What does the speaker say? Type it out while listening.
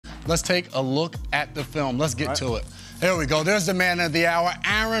Let's take a look at the film. Let's get to it. Here we go. There's the man of the hour,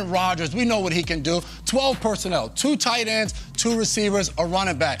 Aaron Rodgers. We know what he can do. 12 personnel, 2 tight ends, 2 receivers, a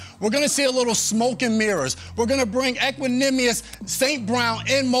running back. We're going to see a little smoke and mirrors. We're going to bring equanimous St. Brown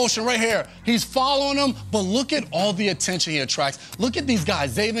in motion right here. He's following him, but look at all the attention he attracts. Look at these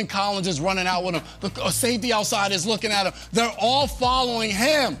guys. Zaven Collins is running out with him. The safety outside is looking at him. They're all following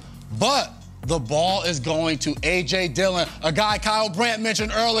him, but the ball is going to A.J. Dillon, a guy Kyle Brandt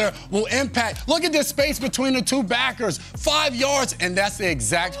mentioned earlier, will impact. Look at this space between the 2 backers, 5 yards, and that's the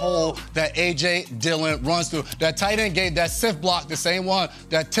exact hole that A.J. Dillon runs through. That tight end gave that sift block, the same one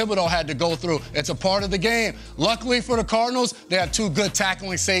that Thibodeau had to go through. It's a part of the game. Luckily for the Cardinals, they have 2 good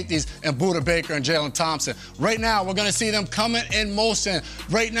tackling safeties in Budda Baker and Jalen Thompson. Right now, we're going to see them coming in motion.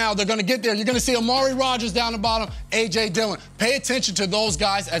 Right now, they're going to get there. You're going to see Amari Rodgers down the bottom, A.J. Dillon. Pay attention to those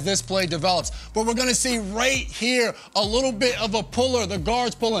guys as this play develops. But we're going to see right here a little bit of a puller, the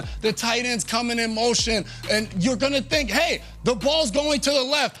guards pulling, the tight ends coming in motion, and you're going to think, hey, the ball's going to the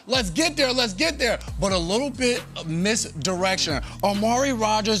left. Let's get there, let's get there. But a little bit of misdirection. Amari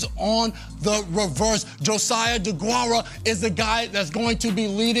Rodgers on the reverse. Josiah DeGuara is the guy that's going to be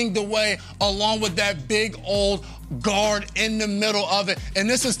leading the way along with that big old guard in the middle of it. And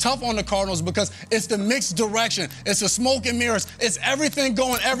this is tough on the Cardinals because it's the mixed direction. It's the smoke and mirrors. It's everything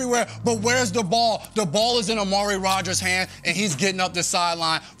going everywhere, but where's the ball? The ball is in Amari Rodgers' hand, and he's getting up the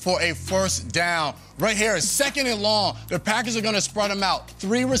sideline for a first down. Right here is 2nd and long. The Packers are going to spread them out.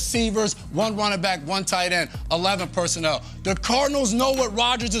 3 receivers, 1 running back, 1 tight end, 11 personnel. The Cardinals know what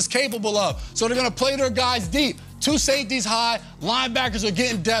Rodgers is capable of, so they're going to play their guys deep. 2 safeties high, linebackers are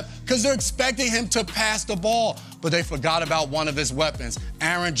getting depth because they're expecting him to pass the ball. But they forgot about one of his weapons,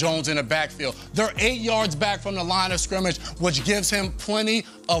 Aaron Jones in the backfield. They're 8 yards back from the line of scrimmage, which gives him plenty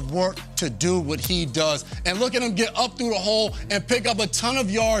of work to do what he does. And look at him get up through the hole and pick up a ton of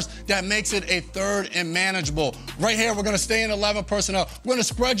yards that makes it a 3rd and manageable. Right here, we're going to stay in 11 personnel. We're going to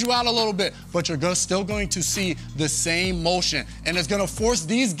spread you out a little bit, but you're still going to see the same motion. And it's going to force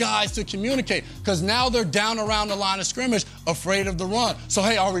these guys to communicate because now they're down around the line of scrimmage, afraid of the run. So,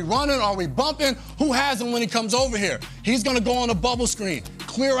 hey, are we running? Are we bumping? Who has him when he comes over here? He's going to go on a bubble screen,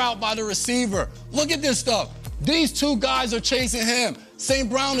 clear out by the receiver. Look at this stuff. These 2 guys are chasing him. St.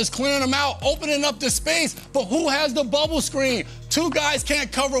 Brown is clearing them out, opening up the space. But who has the bubble screen? 2 guys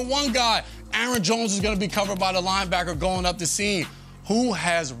can't cover 1 guy. Aaron Jones is going to be covered by the linebacker going up the seam. Who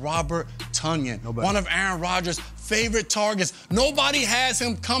has Robert Tonyan? Nobody. One of Aaron Rodgers' favorite targets. Nobody has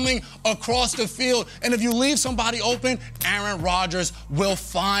him coming across the field. And if you leave somebody open, Aaron Rodgers will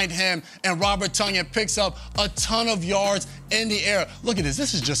find him. And Robert Tonyan picks up a ton of yards in the air. Look at this.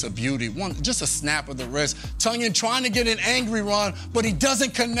 This is just a beauty. Just a snap of the wrist. Tonyan trying to get an angry run, but he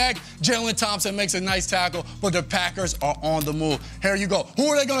doesn't connect. Jalen Thompson makes a nice tackle, but the Packers are on the move. Here you go. Who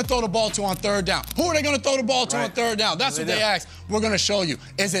are they going to throw the ball to on 3rd down? Who are they going to throw the ball to on 3rd down? That's what they asked. We're going to show you.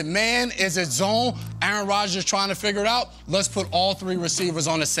 Is it man? Is it zone? Aaron Rodgers is trying to figure it out. Let's put all 3 receivers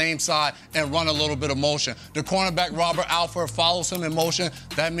on the same side and run a little bit of motion. The cornerback, Robert Alford, follows him in motion.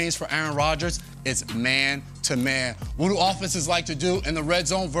 That means for Aaron Rodgers, it's man to man. What do offenses like to do in the red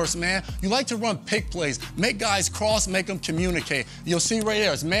zone versus man? You like to run pick plays, make guys cross, make them communicate. You'll see right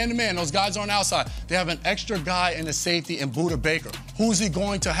there, it's man to man. Those guys are on the outside. They have an extra guy in the safety in Budda Baker. Who's he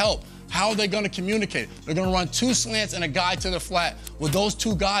going to help? How are they going to communicate? They're going to run 2 slants and a guy to the flat with those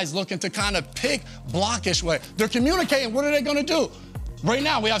 2 guys looking to kind of pick blockish way. They're communicating. What are they going to do? Right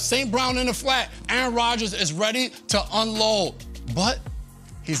now, we have St. Brown in the flat. Aaron Rodgers is ready to unload, but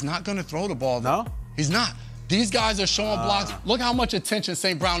he's not going to throw the ball. No? He's not. These guys are showing blocks. Look how much attention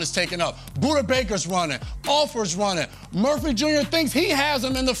St. Brown is taking up. Budda Baker's running. Alford's running. Murphy Jr. thinks he has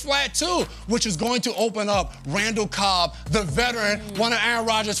him in the flat, too, which is going to open up Randall Cobb, the veteran, one of Aaron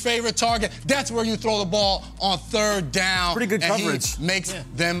Rodgers' favorite target. That's where you throw the ball on 3rd down. Pretty good coverage. He makes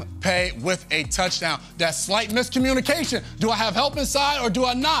them pay with a touchdown. That slight miscommunication. Do I have help inside or do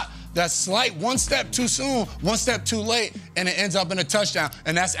I not? That slight 1 step too soon, 1 step too late, and it ends up in a touchdown.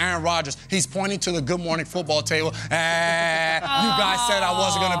 And that's Aaron Rodgers. He's pointing to the Good Morning Football table. You guys said I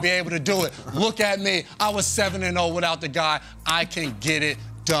wasn't going to be able to do it. Look at me. I was 7-0 without the guy. I can get it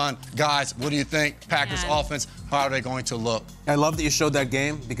done. Guys, what do you think? Packers offense, how are they going to look? I love that you showed that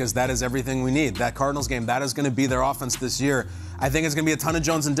game because that is everything we need. That Cardinals game, that is going to be their offense this year. I think it's going to be a ton of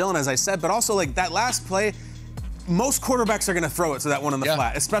Jones and Dillon, as I said, but also like that last play, most quarterbacks are going to throw it to that one in the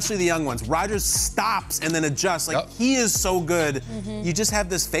flat, especially the young ones. Rodgers stops and then adjusts. Like, he is so good. You just have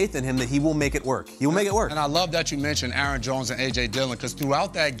this faith in him that he will make it work. He will make it work. And I love that you mentioned Aaron Jones and A.J. Dillon because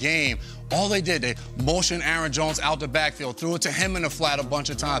throughout that game, All they did, they motioned Aaron Jones out the backfield, threw it to him in the flat a bunch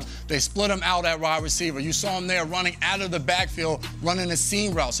of times. They split him out at wide receiver. You saw him there running out of the backfield, running a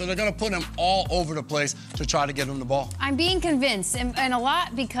seam route. So they're going to put him all over the place to try to get him the ball. I'm being convinced, and a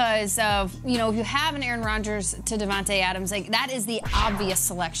lot because of, you know, if you have an Aaron Rodgers to Davante Adams, like that is the obvious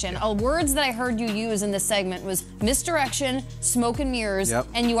selection. Words that I heard you use in this segment was misdirection, smoke and mirrors,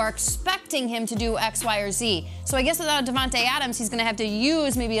 and you are expecting him to do X, Y, or Z. So I guess without Davante Adams, he's going to have to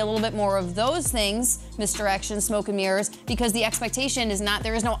use maybe a little bit more of those things, misdirection, smoke and mirrors, because the expectation is not,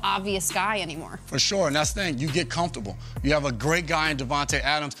 there is no obvious guy anymore. For sure, and that's the thing, you get comfortable. You have a great guy in Davante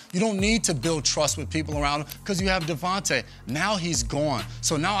Adams. You don't need to build trust with people around him because you have Davante. Now he's gone.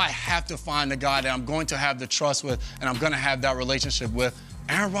 So now I have to find the guy that I'm going to have the trust with and I'm going to have that relationship with.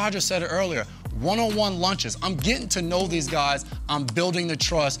 Aaron Rodgers said it earlier, one-on-one lunches. I'm getting to know these guys. I'm building the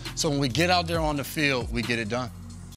trust. So when we get out there on the field, we get it done.